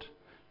underfoot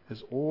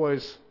is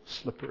always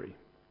slippery.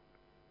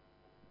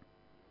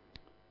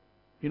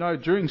 You know,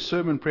 during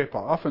sermon prep, I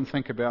often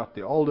think about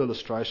the old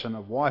illustration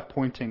of why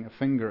pointing a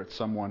finger at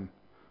someone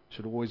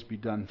should always be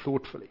done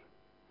thoughtfully.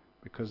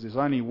 Because there's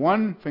only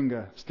one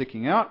finger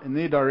sticking out in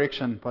their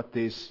direction, but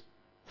there's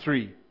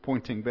three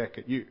pointing back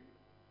at you.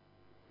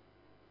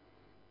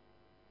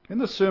 In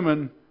the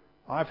sermon,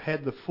 I've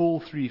had the full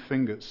three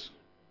fingers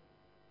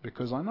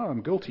because I know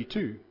I'm guilty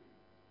too.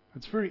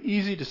 It's very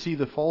easy to see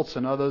the faults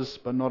in others,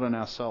 but not in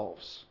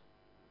ourselves.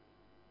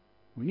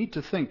 We need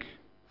to think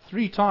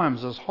 3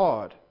 times as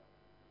hard.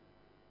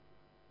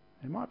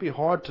 It might be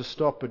hard to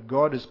stop, but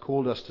God has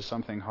called us to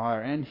something higher,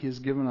 and He has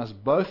given us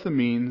both the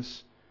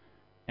means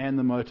and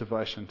the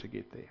motivation to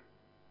get there.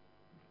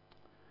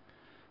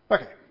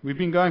 Okay, we've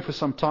been going for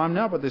some time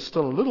now, but there's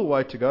still a little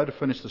way to go to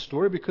finish the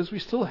story because we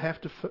still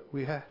have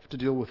to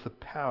deal with the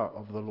power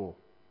of the law.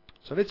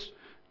 So let's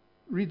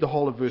read the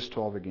whole of verse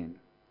 12 again.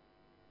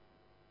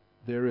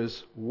 There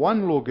is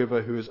one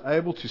lawgiver who is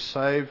able to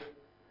save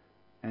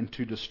and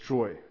to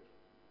destroy.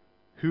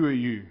 Who are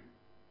you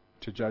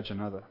to judge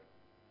another?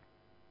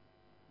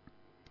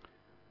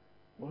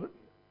 Well, it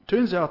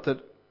turns out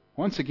that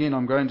once again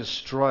I'm going to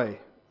stray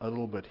a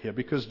little bit here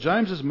because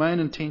James's main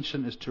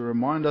intention is to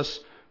remind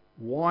us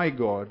why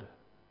God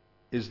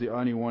is the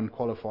only one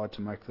qualified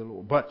to make the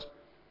law. But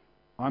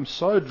I'm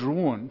so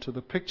drawn to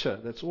the picture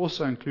that's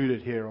also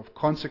included here of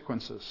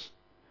consequences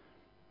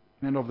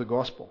and of the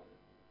gospel.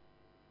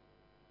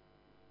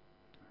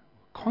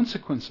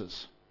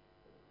 Consequences.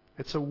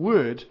 It's a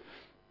word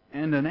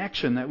and an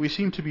action that we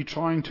seem to be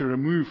trying to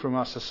remove from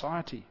our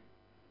society.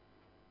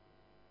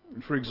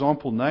 For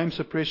example, name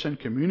suppression,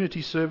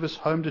 community service,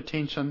 home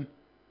detention,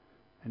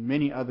 and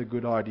many other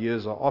good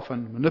ideas are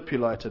often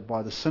manipulated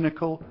by the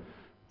cynical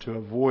to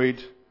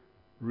avoid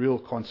real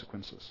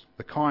consequences,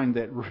 the kind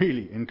that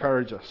really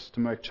encourage us to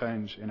make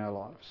change in our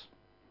lives.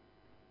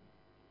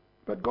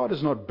 But God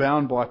is not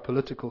bound by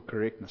political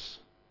correctness.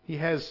 He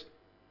has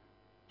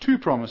 2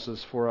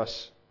 promises for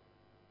us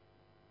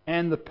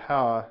and the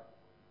power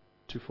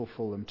to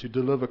fulfill them, to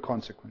deliver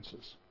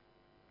consequences.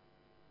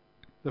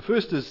 The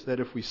first is that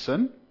if we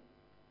sin,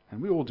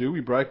 and we all do,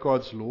 we break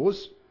God's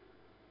laws,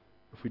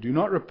 if we do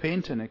not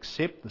repent and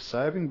accept the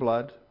saving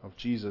blood of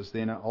Jesus,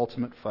 then our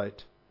ultimate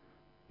fate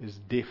is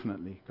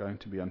definitely going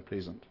to be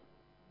unpleasant.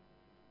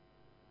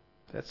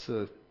 That's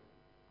a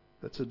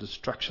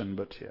destruction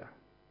bit here.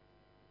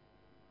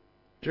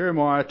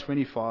 Jeremiah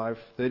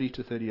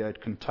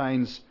 25:30-38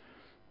 contains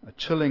a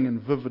chilling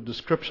and vivid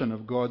description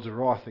of God's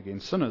wrath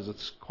against sinners.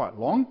 It's quite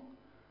long,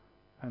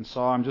 and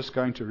so I'm just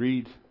going to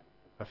read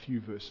a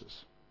few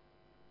verses.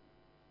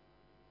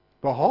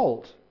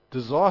 Behold,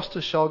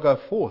 disaster shall go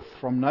forth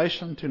from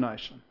nation to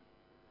nation,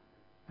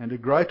 and a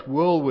great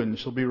whirlwind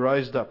shall be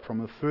raised up from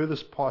the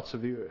furthest parts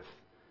of the earth.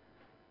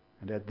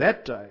 And at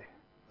that day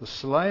the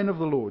slain of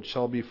the Lord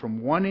shall be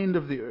from one end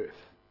of the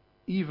earth,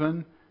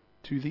 even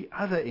to the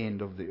other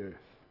end of the earth.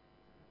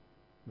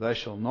 They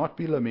shall not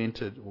be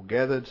lamented or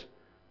gathered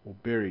or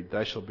buried.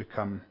 They shall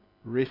become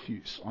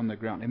refuse on the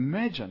ground.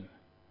 Imagine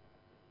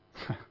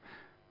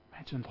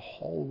the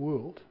whole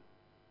world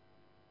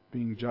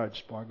being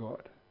judged by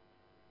God.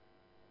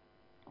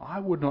 I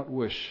would not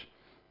wish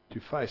to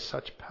face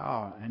such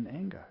power and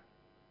anger.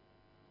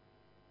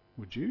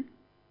 Would you?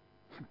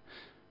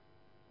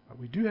 But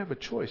we do have a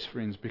choice,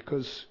 friends,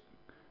 because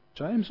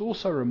James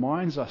also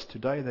reminds us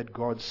today that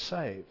God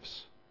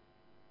saves.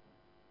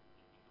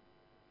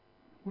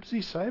 What does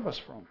He save us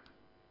from?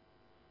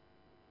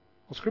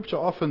 Well, Scripture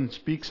often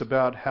speaks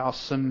about how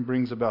sin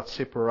brings about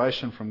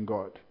separation from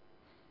God.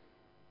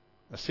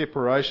 A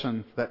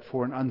separation that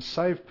for an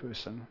unsaved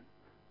person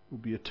will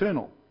be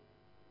eternal.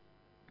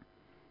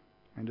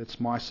 And it's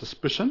my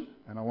suspicion,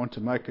 and I want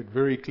to make it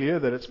very clear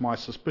that it's my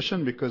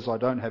suspicion because I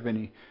don't have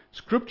any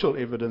scriptural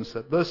evidence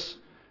that this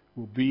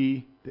will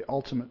be the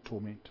ultimate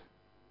torment.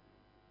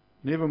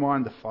 Never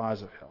mind the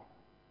fires of hell.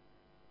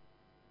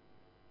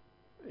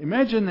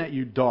 Imagine that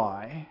you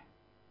die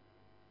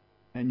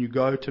and you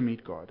go to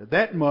meet God. At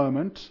that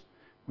moment,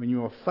 when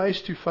you are face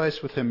to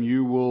face with Him,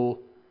 you will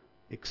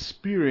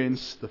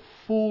experience the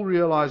full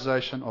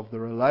realization of the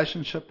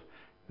relationship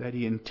that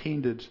He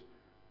intended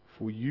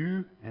for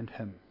you and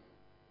Him.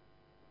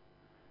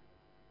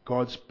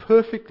 God's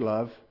perfect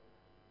love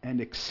and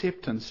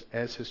acceptance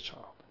as His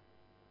child.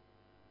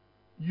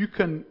 You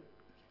can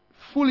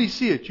fully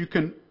see it. You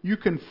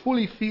can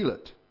fully feel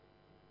it.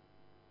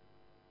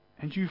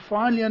 And you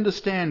finally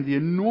understand the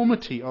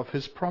enormity of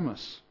His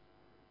promise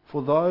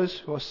for those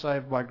who are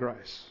saved by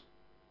grace.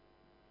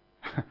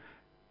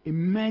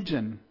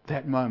 Imagine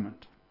that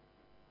moment.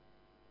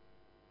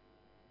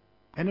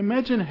 And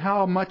imagine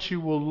how much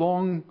you will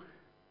long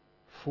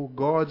for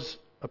God's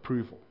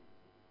approval.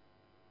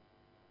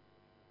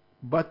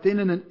 But then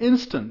in an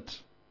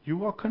instant,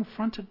 you are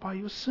confronted by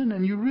your sin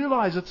and you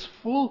realize it's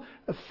full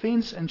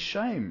offense and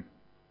shame.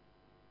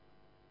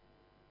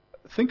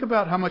 Think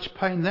about how much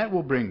pain that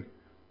will bring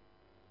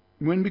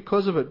when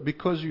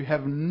because you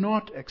have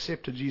not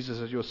accepted Jesus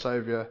as your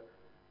Savior,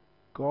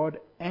 God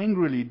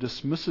angrily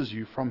dismisses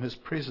you from His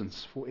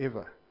presence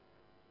forever.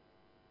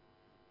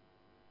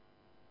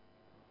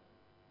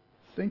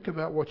 Think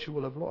about what you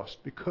will have lost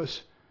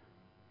because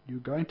you're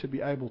going to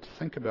be able to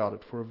think about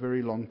it for a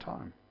very long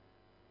time.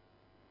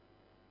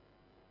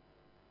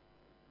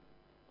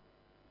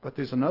 But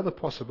there's another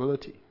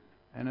possibility,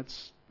 and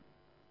it's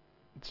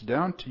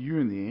down to you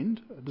in the end,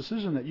 a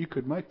decision that you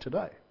could make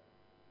today.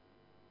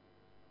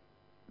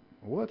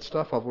 All that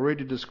stuff I've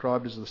already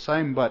described is the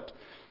same, but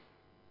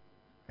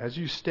as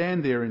you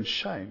stand there in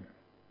shame,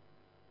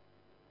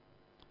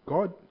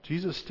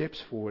 Jesus steps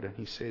forward and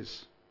He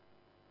says,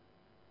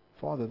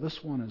 Father,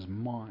 this one is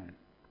mine.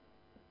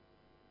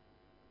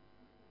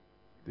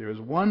 There is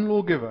one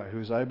lawgiver who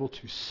is able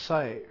to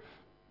save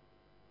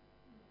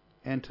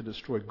and to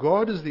destroy.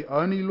 God is the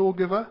only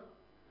lawgiver.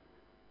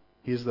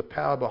 He is the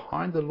power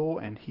behind the law,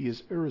 and He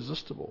is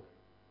irresistible.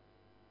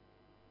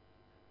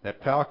 That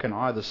power can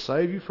either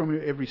save you from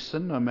your every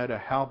sin, no matter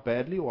how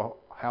badly or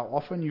how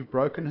often you've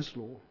broken His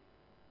law,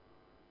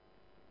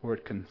 or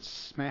it can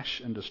smash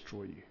and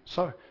destroy you.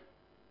 So,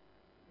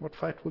 what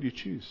fate will you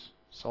choose?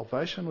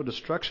 Salvation or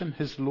destruction?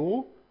 His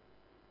law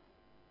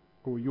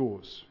or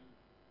yours?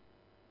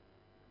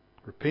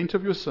 Repent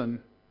of your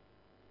sin.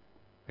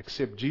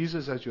 Accept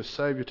Jesus as your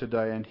Savior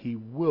today, and He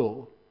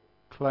will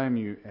claim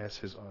you as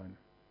His own.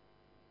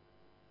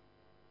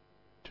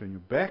 Turn your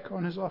back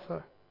on His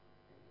offer,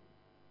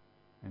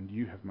 and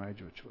you have made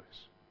your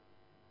choice.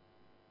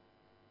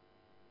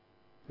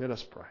 Let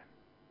us pray.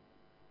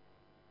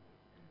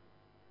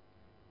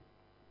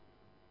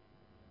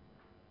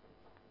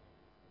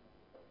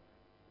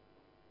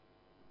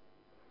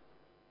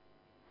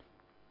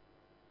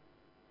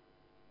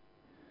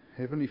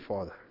 Heavenly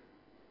Father,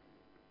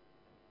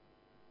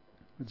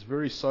 it's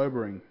very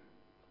sobering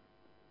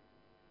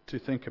to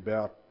think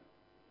about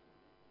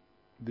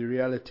the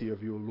reality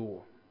of your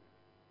law.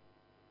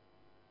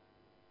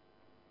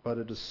 But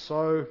it is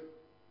so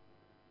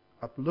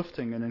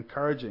uplifting and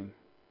encouraging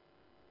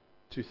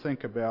to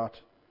think about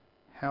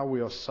how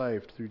we are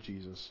saved through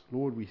Jesus.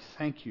 Lord, we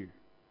thank You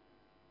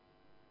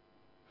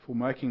for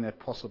making that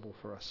possible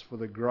for us, for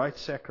the great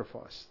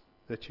sacrifice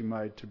that You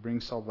made to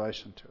bring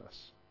salvation to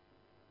us.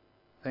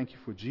 Thank You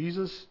for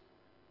Jesus.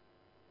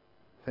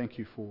 Thank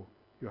You for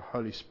Your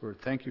Holy Spirit.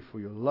 Thank You for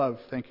Your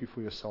love. Thank You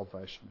for Your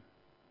salvation.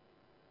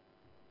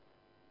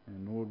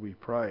 And Lord, we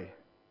pray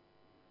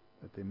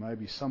that there may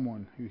be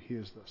someone who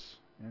hears this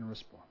and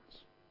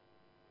responds.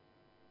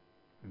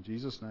 In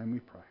Jesus' name we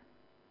pray.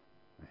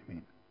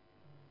 Amen.